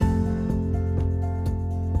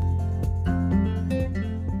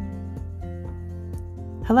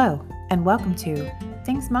Hello, and welcome to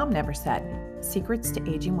Things Mom Never Said, Secrets to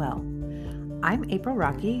Aging Well. I'm April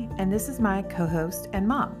Raque, and this is my co-host and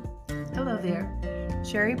mom. Hello there.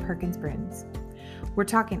 Sherry Perkins-Brunes. We're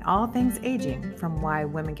talking all things aging, from why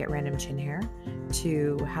women get random chin hair,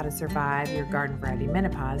 to how to survive your garden variety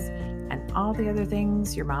menopause, and all the other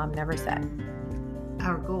things your mom never said.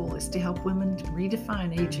 Our goal is to help women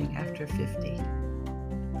redefine aging after 50.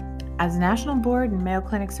 As a National Board and Mayo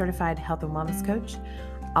Clinic certified health and wellness coach,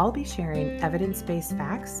 I'll be sharing evidence-based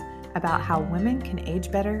facts about how women can age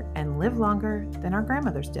better and live longer than our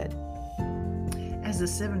grandmothers did. As a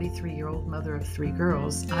 73-year-old mother of 3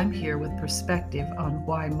 girls, I'm here with perspective on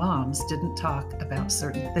why moms didn't talk about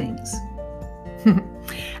certain things.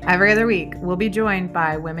 Every other week, we'll be joined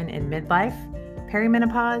by women in midlife,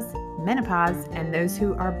 peri-menopause, menopause, and those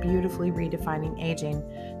who are beautifully redefining aging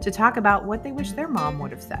to talk about what they wish their mom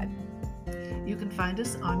would have said. You can find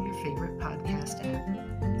us on your favorite podcast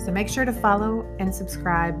app. So make sure to follow and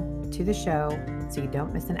subscribe to the show so you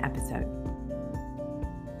don't miss an episode.